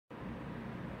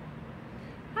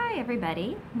Hi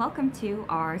everybody, welcome to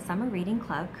our Summer Reading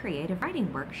Club Creative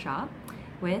Writing Workshop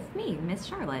with me, Miss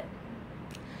Charlotte.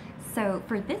 So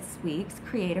for this week's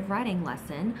creative writing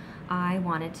lesson, I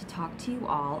wanted to talk to you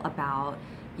all about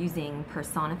using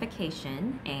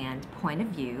personification and point of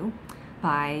view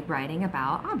by writing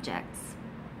about objects.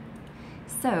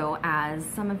 So as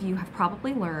some of you have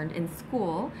probably learned in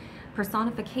school,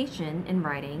 personification in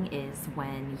writing is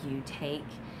when you take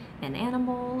an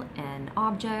animal, an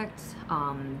object,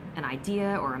 an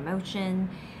idea or emotion,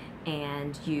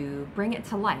 and you bring it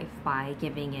to life by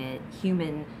giving it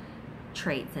human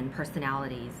traits and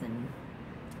personalities and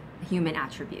human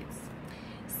attributes.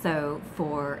 So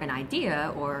for an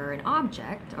idea or an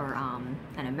object or an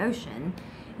emotion,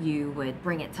 you would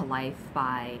bring it to life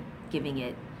by giving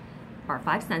it our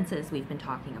five senses we've been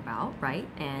talking about, right?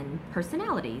 And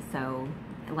personality, so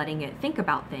letting it think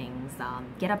about things,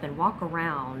 get up and walk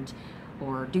around,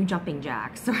 or do jumping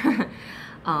jacks.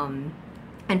 And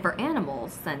for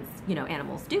animals, since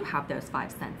animals do have those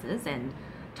five senses and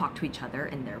talk to each other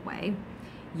in their way,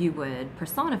 you would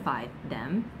personify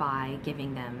them by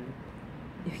giving them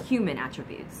human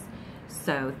attributes.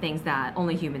 So things that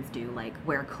only humans do, like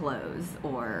wear clothes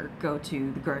or go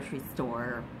to the grocery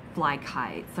store, fly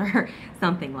kites, or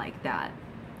something like that.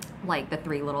 Like the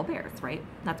three little bears, right?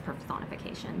 That's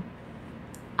personification.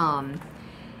 And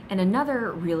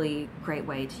another really great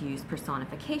way to use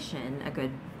personification, a good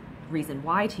reason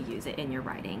why to use it in your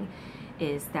writing,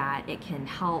 is that it can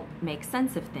help make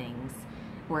sense of things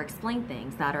or explain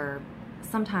things that are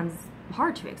sometimes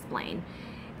hard to explain.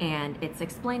 And it's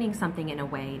explaining something in a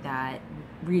way that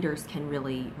readers can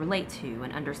really relate to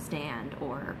and understand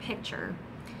or picture.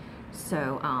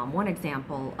 So one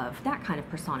example of that kind of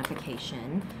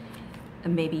personification,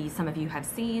 maybe some of you have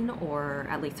seen or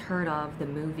at least heard of the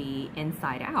movie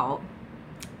Inside Out.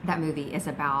 That movie is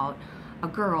about a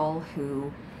girl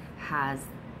who has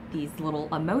these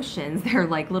little emotions. They're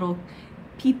like little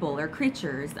people or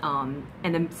creatures, and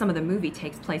then some of the movie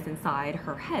takes place inside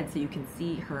her head, so you can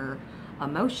see her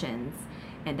emotions,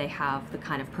 and they have the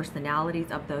kind of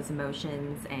personalities of those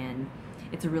emotions, and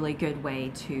it's a really good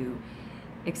way to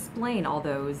explain all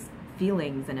those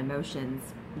feelings and emotions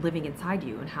living inside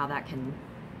you and how that can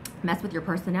mess with your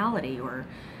personality or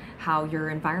how your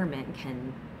environment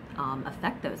can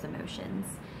affect those emotions.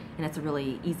 And it's a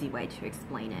really easy way to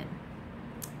explain it.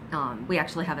 We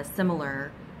actually have a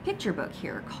similar picture book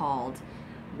here called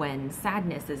When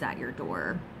Sadness is at Your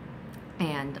Door.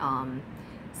 And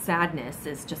sadness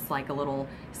is just like a little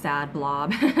sad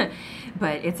blob,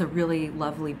 but it's a really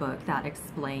lovely book that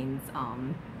explains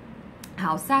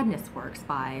how sadness works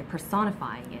by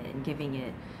personifying it and giving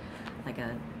it like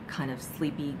a kind of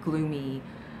sleepy, gloomy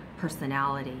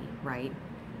personality, right?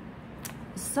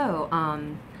 So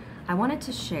I wanted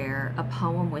to share a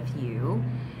poem with you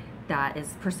that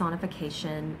is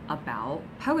personification about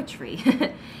poetry.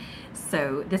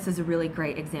 So this is a really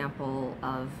great example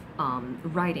of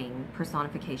writing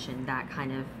personification that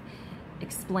kind of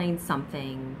explains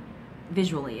something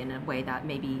visually in a way that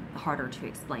may be harder to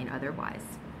explain otherwise.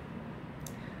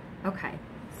 Okay,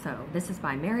 so this is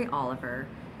by Mary Oliver.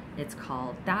 It's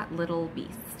called That Little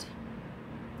Beast.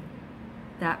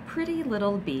 That pretty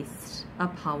little beast, a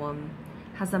poem,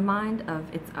 has a mind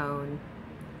of its own.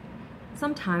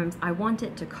 Sometimes I want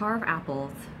it to carve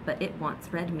apples, but it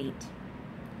wants red meat.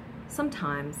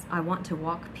 Sometimes I want to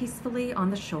walk peacefully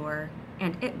on the shore,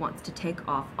 and it wants to take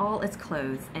off all its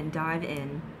clothes and dive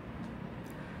in.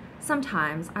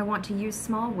 Sometimes I want to use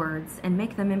small words and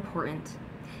make them important,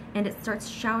 and it starts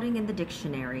shouting in the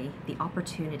dictionary the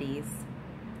opportunities.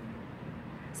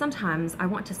 Sometimes I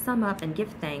want to sum up and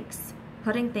give thanks,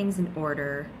 putting things in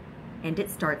order, and it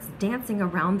starts dancing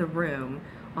around the room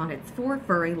on its four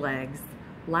furry legs,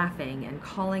 laughing and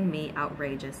calling me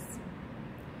outrageous.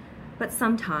 But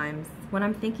sometimes, when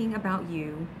I'm thinking about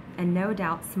you, and no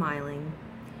doubt smiling,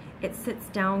 it sits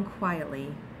down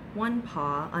quietly, one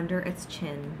paw under its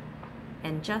chin,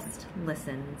 and just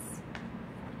listens.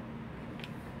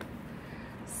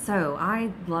 So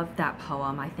I love that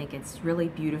poem. I think it's really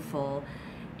beautiful,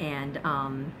 and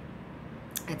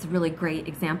it's a really great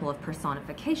example of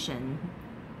personification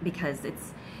because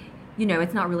it's,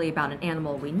 it's not really about an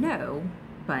animal we know,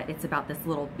 but it's about this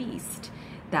little beast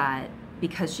that,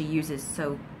 because she uses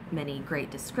so many great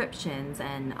descriptions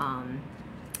and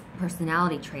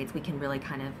personality traits, we can really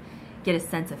kind of get a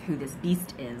sense of who this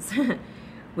beast is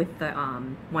with the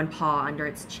one paw under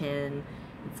its chin,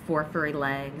 its four furry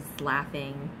legs,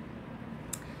 laughing.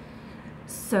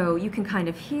 So you can kind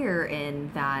of hear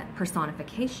in that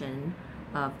personification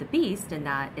of the beast and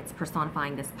that it's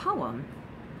personifying this poem,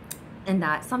 and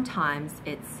that sometimes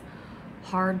it's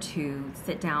hard to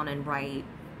sit down and write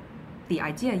the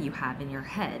idea you have in your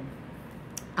head.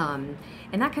 And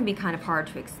that can be kind of hard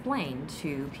to explain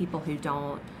to people who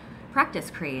don't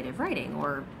practice creative writing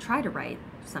or try to write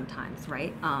sometimes,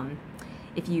 right?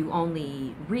 If you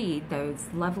only read those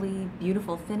lovely,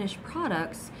 beautiful finished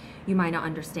products, you might not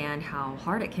understand how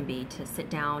hard it can be to sit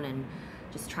down and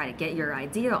just try to get your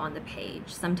idea on the page.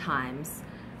 Sometimes,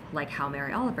 like how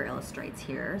Mary Oliver illustrates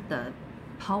here, the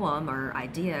poem or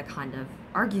idea kind of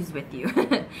argues with you.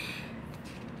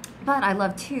 But I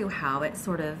love too how it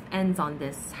sort of ends on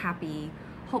this happy,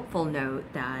 hopeful note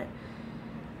that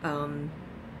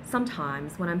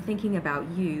sometimes when I'm thinking about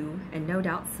you and no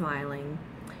doubt smiling,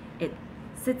 it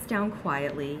sits down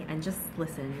quietly and just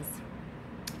listens.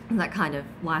 And that kind of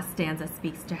last stanza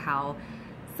speaks to how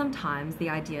sometimes the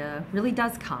idea really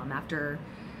does come after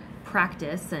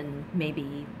practice and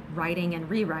maybe writing and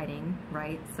rewriting,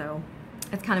 right? So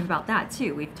it's kind of about that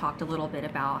too. We've talked a little bit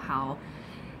about how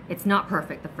it's not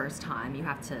perfect the first time. You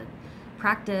have to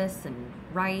practice and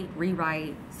write,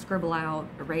 rewrite, scribble out,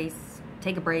 erase,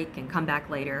 take a break, and come back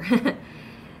later.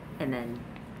 And then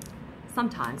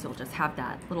sometimes you'll just have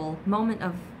that little moment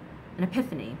of an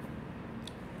epiphany.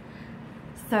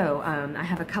 So I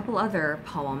have a couple other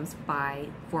poems by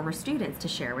former students to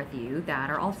share with you that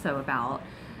are also about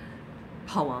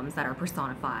poems that are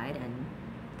personified, and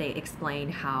they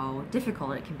explain how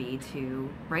difficult it can be to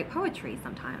write poetry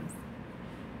sometimes.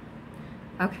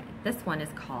 Okay, this one is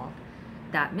called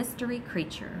That Mystery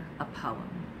Creature, a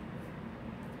Poem.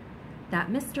 That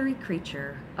mystery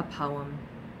creature, a poem.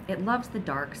 It loves the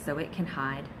dark so it can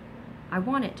hide. I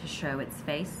want it to show its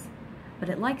face, but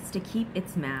it likes to keep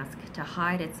its mask to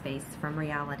hide its face from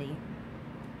reality.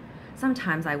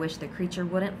 Sometimes I wish the creature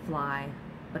wouldn't fly,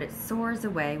 but it soars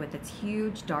away with its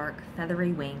huge, dark,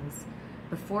 feathery wings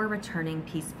before returning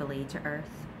peacefully to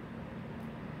earth.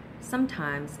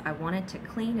 Sometimes I want it to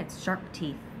clean its sharp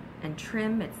teeth and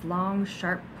trim its long,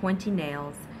 sharp, pointy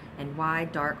nails and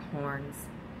wide, dark horns,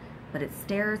 but it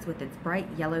stares with its bright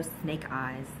yellow snake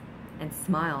eyes and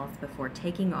smiles before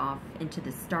taking off into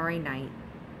the starry night.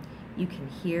 You can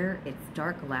hear its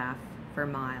dark laugh for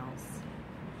miles.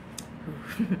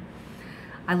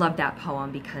 I love that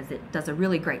poem because it does a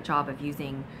really great job of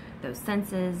using those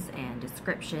senses and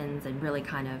descriptions and really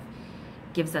kind of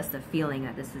gives us the feeling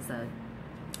that this is a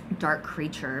dark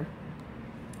creature.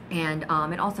 And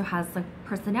it also has like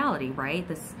personality, right?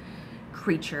 This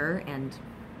creature and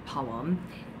poem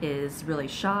is really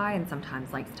shy and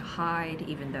sometimes likes to hide,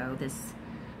 even though this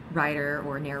writer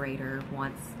or narrator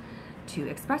wants to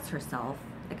express herself.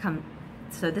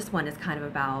 So this one is kind of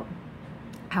about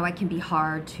how it can be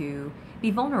hard to be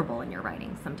vulnerable in your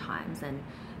writing sometimes and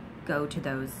go to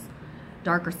those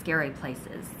dark or scary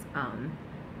places. And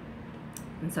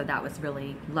so that was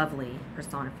really lovely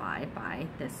personified by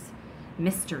this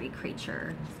mystery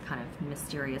creature, this kind of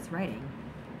mysterious writing.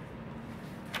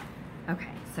 Okay,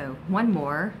 so one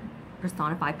more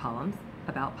personified poems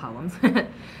about poems.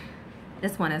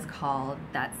 This one is called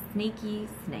That Sneaky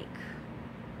Snake.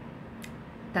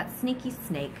 That sneaky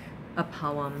snake, a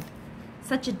poem,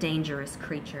 such a dangerous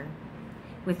creature.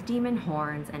 With demon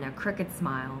horns and a crooked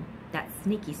smile, that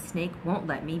sneaky snake won't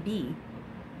let me be.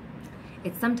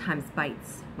 It sometimes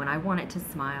bites when I want it to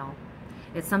smile.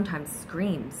 It sometimes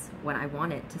screams when I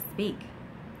want it to speak.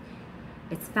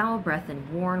 Its foul breath and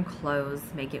worn clothes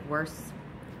make it worse.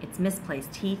 Its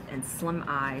misplaced teeth and slim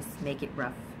eyes make it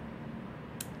rough.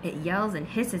 It yells and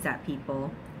hisses at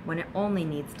people when it only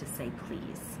needs to say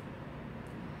please.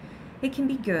 It can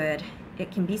be good,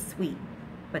 it can be sweet,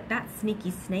 but that sneaky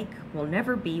snake will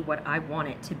never be what I want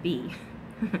it to be.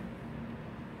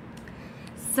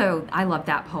 So I love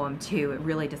that poem too. It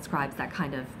really describes that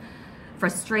kind of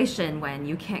frustration when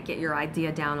you can't get your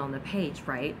idea down on the page,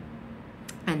 right?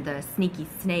 And the sneaky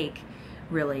snake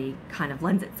really kind of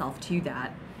lends itself to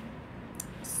that.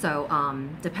 So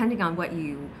depending on what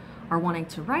you are wanting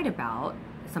to write about,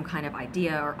 some kind of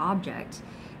idea or object,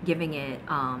 giving it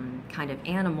kind of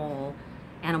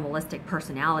animalistic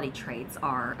personality traits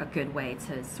are a good way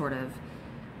to sort of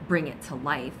bring it to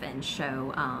life and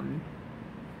show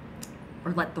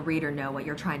or let the reader know what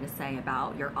you're trying to say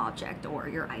about your object or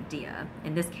your idea.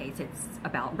 In this case, it's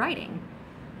about writing.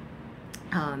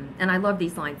 And I love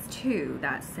these lines too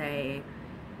that say,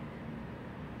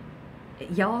 it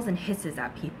yells and hisses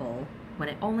at people when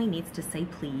it only needs to say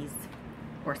please,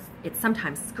 or it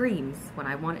sometimes screams when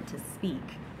I want it to speak.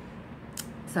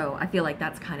 So I feel like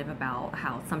that's kind of about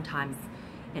how sometimes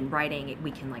in writing we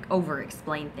can like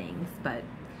over-explain things, but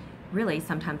really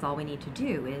sometimes all we need to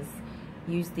do is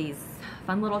use these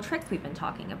fun little tricks we've been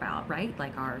talking about, right?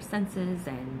 Like our senses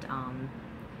and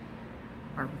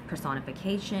or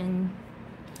personification,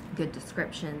 good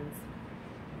descriptions.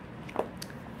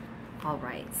 All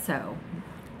right, so,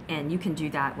 and you can do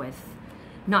that with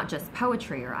not just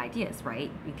poetry or ideas, right?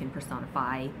 You can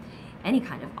personify any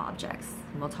kind of objects,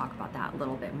 and we'll talk about that a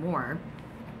little bit more.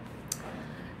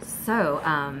 So,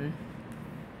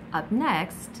 up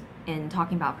next, in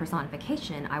talking about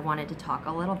personification, I wanted to talk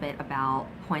a little bit about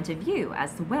point of view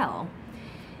as well.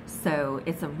 So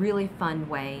it's a really fun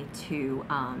way to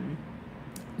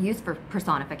use for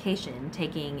personification,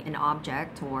 taking an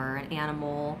object or an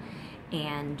animal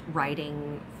and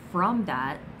writing from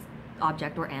that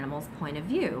object or animal's point of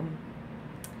view.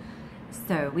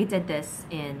 So we did this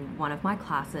in one of my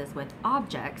classes with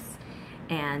objects,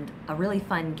 and a really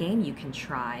fun game you can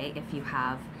try if you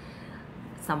have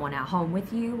someone at home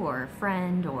with you or a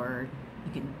friend, or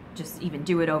you can just even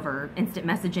do it over instant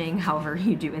messaging, however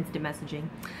you do instant messaging,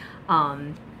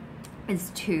 is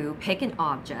to pick an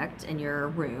object in your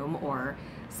room or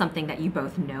something that you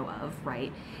both know of,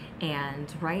 right?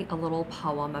 And write a little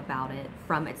poem about it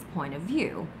from its point of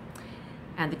view.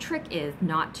 And the trick is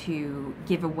not to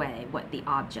give away what the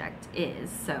object is.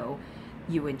 So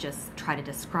you would just try to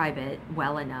describe it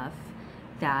well enough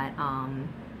that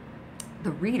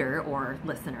the reader or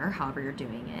listener, however you're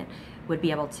doing it, would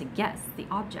be able to guess the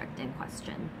object in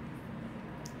question.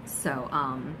 So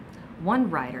one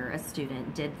writer, a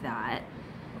student, did that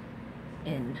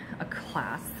in a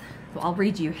class. So I'll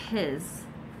read you his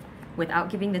without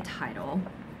giving the title,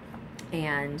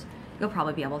 and you'll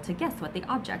probably be able to guess what the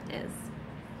object is.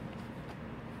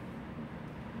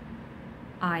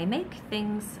 I make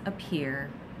things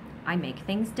appear, I make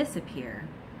things disappear.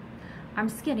 I'm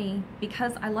skinny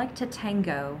because I like to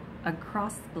tango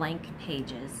across blank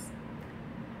pages.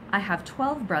 I have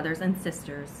 12 brothers and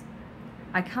sisters.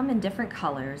 I come in different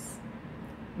colors.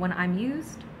 When I'm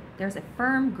used, there's a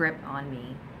firm grip on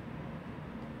me.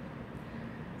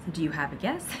 So do you have a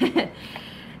guess?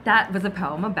 That was a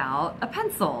poem about a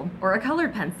pencil, or a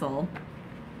colored pencil.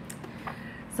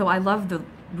 So I love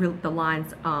the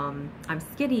lines, I'm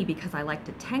skinny because I like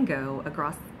to tango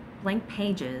across blank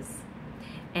pages,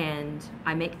 and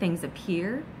I make things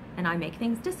appear and I make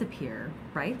things disappear,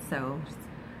 right? So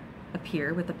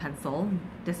appear with the pencil,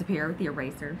 disappear with the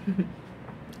eraser.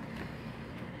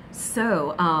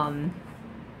 So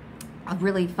a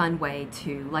really fun way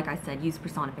to, like I said, use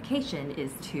personification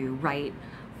is to write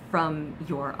from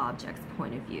your object's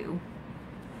point of view.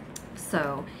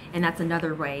 So, and that's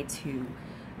another way to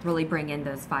really bring in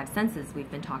those 5 senses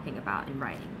we've been talking about in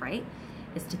writing, right?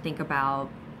 Is to think about,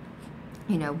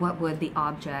 you know, what would the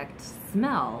object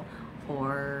smell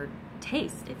or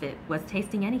taste if it was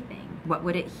tasting anything? What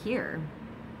would it hear?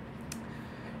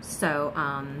 So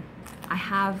I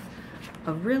have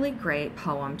a really great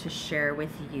poem to share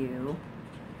with you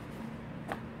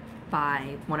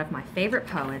by one of my favorite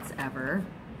poets ever,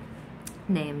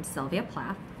 named Sylvia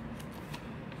Plath.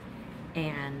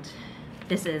 And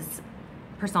this is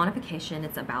personification.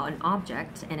 It's about an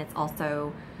object, and it's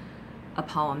also a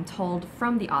poem told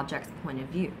from the object's point of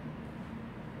view.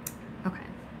 Okay,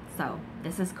 so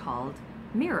this is called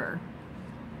Mirror.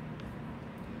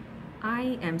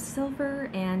 I am silver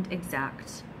and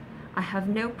exact. I have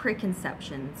no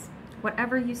preconceptions.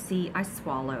 Whatever you see, I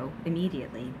swallow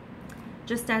immediately,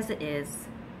 just as it is,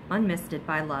 unmisted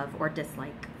by love or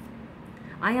dislike.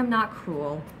 I am not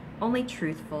cruel, only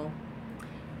truthful,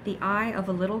 the eye of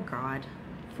a little god,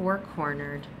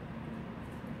 four-cornered.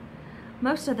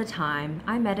 Most of the time,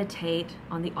 I meditate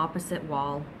on the opposite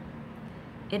wall.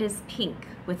 It is pink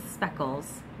with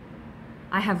speckles.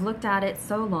 I have looked at it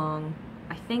so long,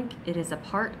 I think it is a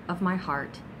part of my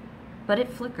heart, but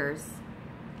it flickers.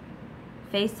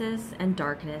 Faces and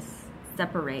darkness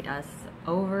separate us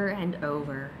over and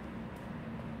over.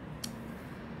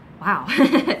 Wow.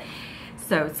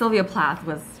 So Sylvia Plath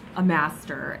was a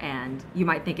master, and you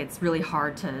might think it's really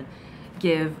hard to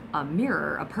give a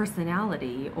mirror a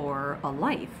personality or a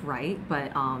life, right?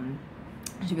 But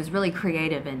she was really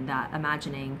creative in that,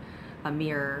 imagining a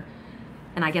mirror,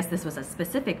 and I guess this was a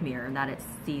specific mirror, that it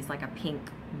sees like a pink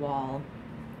wall,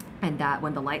 and that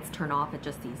when the lights turn off, it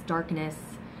just sees darkness.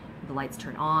 The lights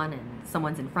turn on and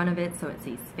someone's in front of it, so it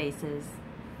sees faces.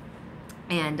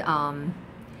 And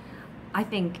I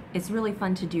think it's really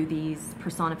fun to do these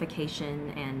personification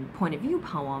and point of view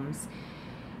poems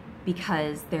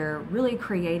because they're really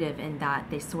creative in that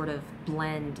they sort of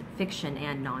blend fiction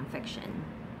and nonfiction.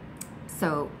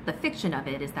 So the fiction of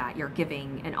it is that you're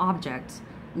giving an object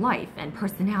life and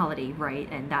personality,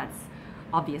 right? And that's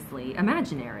obviously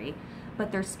imaginary,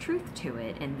 but there's truth to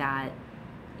it in that,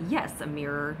 yes, a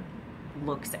mirror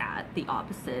looks at the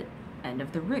opposite end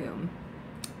of the room.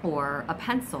 or a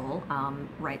pencil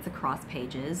writes across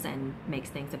pages and makes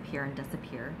things appear and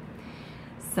disappear.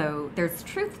 So there's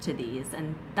truth to these,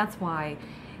 and that's why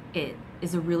it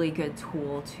is a really good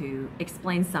tool to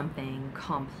explain something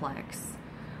complex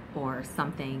or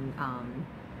something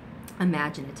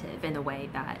imaginative in a way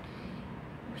that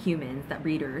humans, that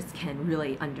readers can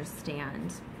really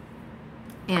understand.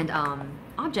 And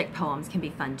object poems can be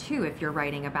fun too if you're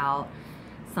writing about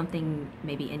something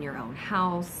maybe in your own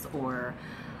house or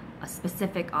a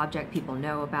specific object people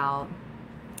know about,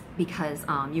 because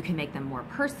you can make them more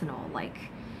personal. Like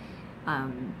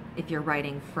if you're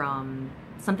writing from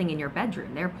something in your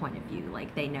bedroom, their point of view,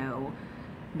 like they know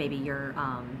maybe your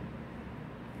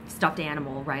stuffed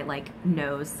animal, right, like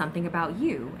knows something about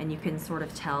you, and you can sort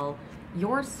of tell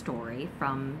your story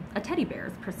from a teddy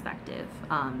bear's perspective.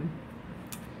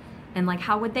 And like,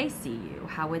 how would they see you?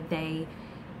 How would they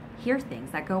hear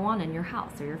things that go on in your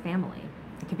house or your family?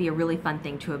 It could be a really fun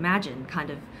thing to imagine, kind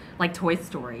of like Toy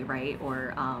Story, right?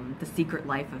 Or The Secret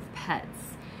Life of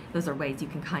Pets. Those are ways you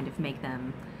can kind of make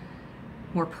them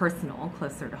more personal,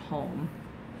 closer to home.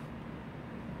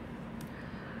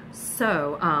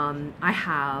 So I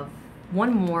have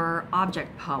one more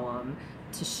object poem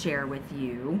to share with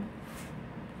you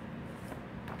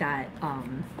that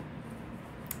I'm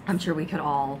sure we could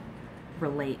all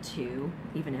relate to,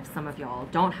 even if some of y'all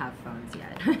don't have phones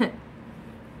yet.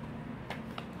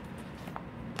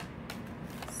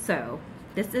 So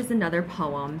this is another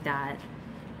poem that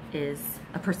is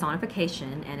a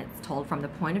personification, and it's told from the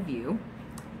point of view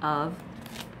of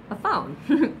a phone.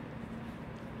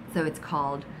 So it's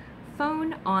called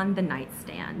Phone on the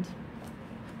Nightstand.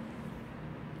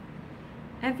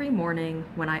 Every morning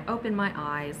when I open my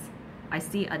eyes, I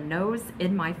see a nose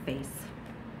in my face.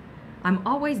 I'm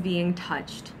always being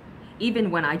touched,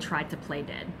 even when I try to play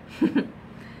dead.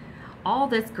 All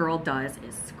this girl does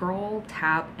is scroll,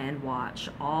 tap, and watch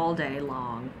all day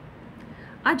long.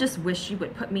 I just wish she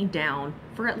would put me down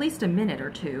for at least a minute or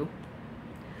two.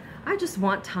 I just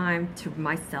want time to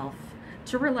myself,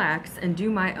 to relax and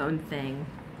do my own thing.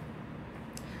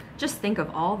 Just think of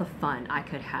all the fun I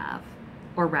could have,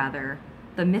 or rather,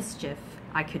 the mischief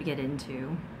I could get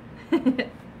into.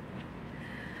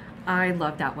 I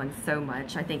love that one so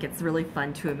much. I think it's really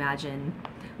fun to imagine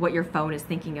what your phone is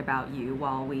thinking about you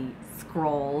while we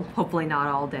scroll, hopefully not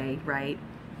all day, right?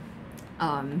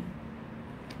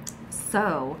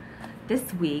 So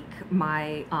this week,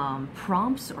 my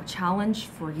prompt or challenge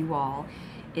for you all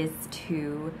is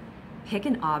to pick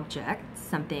an object,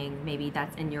 something maybe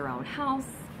that's in your own house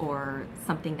or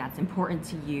something that's important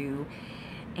to you,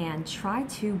 and try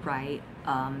to write,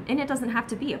 and it doesn't have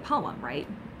to be a poem, right?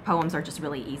 Poems are just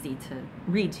really easy to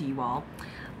read to you all.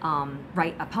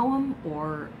 Write a poem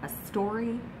or a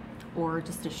story or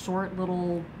just a short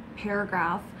little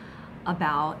paragraph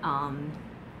about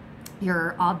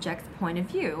your object's point of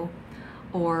view,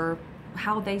 or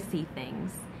how they see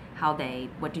things,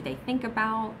 what do they think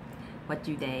about, what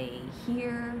do they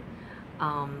hear,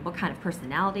 what kind of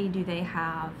personality do they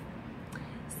have.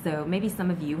 So maybe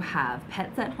some of you have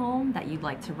pets at home that you'd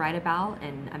like to write about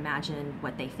and imagine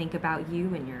what they think about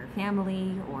you and your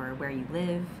family or where you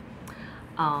live.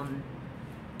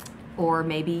 Or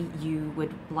maybe you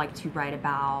would like to write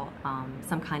about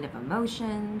some kind of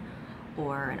emotion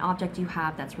or an object you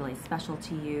have that's really special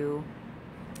to you.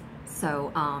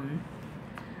 So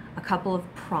a couple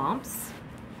of prompts,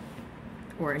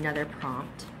 or another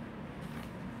prompt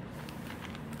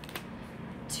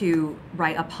to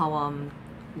write a poem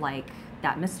like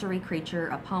that mystery creature,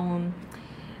 a poem.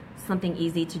 Something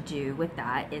easy to do with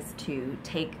that is to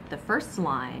take the first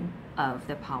line of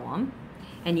the poem,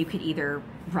 and you could either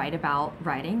write about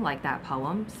writing like that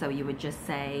poem, so you would just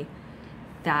say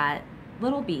that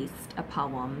little beast, a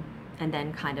poem, and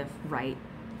then kind of write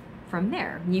from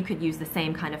there. You could use the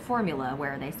same kind of formula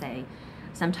where they say,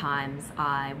 sometimes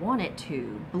I want it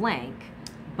to blank,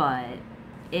 but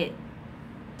it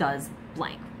does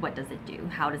blank. What does it do?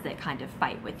 How does it kind of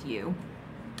fight with you?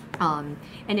 And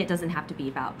it doesn't have to be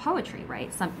about poetry,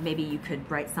 right? Maybe you could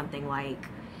write something like,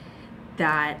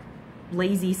 that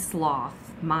lazy sloth,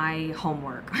 my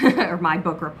homework, or my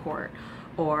book report,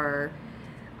 or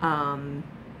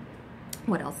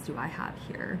what else do I have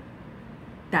here?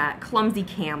 That clumsy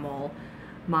camel,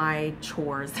 my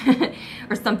chores,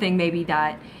 or something maybe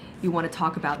that you want to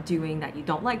talk about doing that you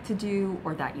don't like to do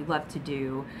or that you love to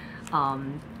do.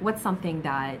 What's something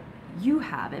that you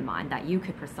have in mind that you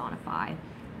could personify,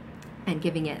 and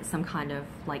giving it some kind of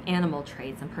like animal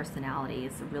traits and personality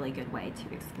is a really good way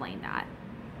to explain that.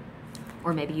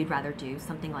 Or maybe you'd rather do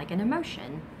something like an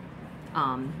emotion,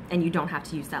 and you don't have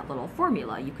to use that little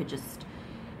formula. You could just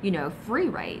free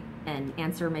write and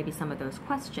answer maybe some of those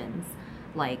questions,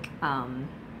 like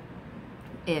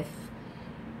if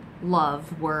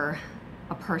love were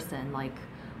a person, like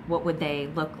what would they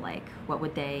look like? What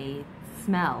would they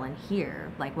smell and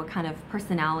hear? Like what kind of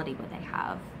personality would they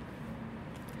have?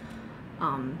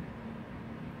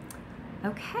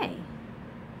 Okay,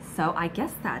 so I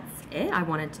guess that's it. I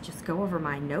wanted to just go over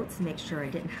my notes and make sure I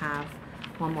didn't have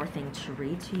one more thing to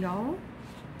read to y'all.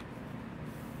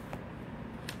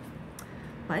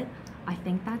 But I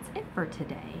think that's it for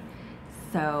today.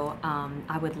 So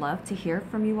I would love to hear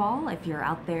from you all if you're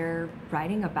out there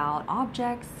writing about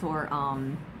objects or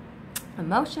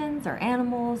emotions or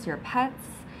animals, your pets.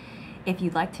 If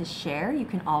you'd like to share, you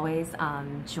can always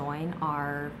join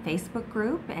our Facebook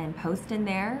group and post in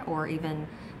there, or even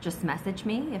just message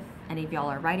me if any of y'all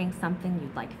are writing something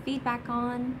you'd like feedback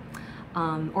on.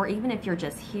 Or even if you're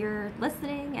just here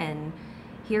listening and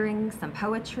hearing some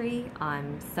poetry,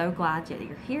 I'm so glad that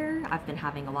you're here. I've been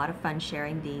having a lot of fun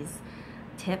sharing these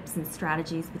tips and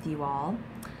strategies with you all.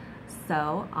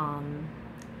 So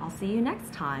I'll see you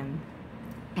next time.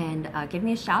 And give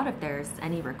me a shout if there's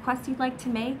any requests you'd like to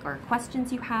make or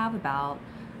questions you have about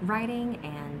writing,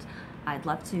 and I'd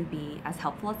love to be as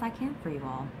helpful as I can for you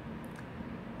all.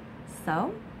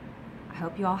 So I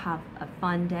hope you all have a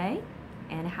fun day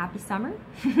and a happy summer.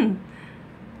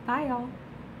 Bye, y'all.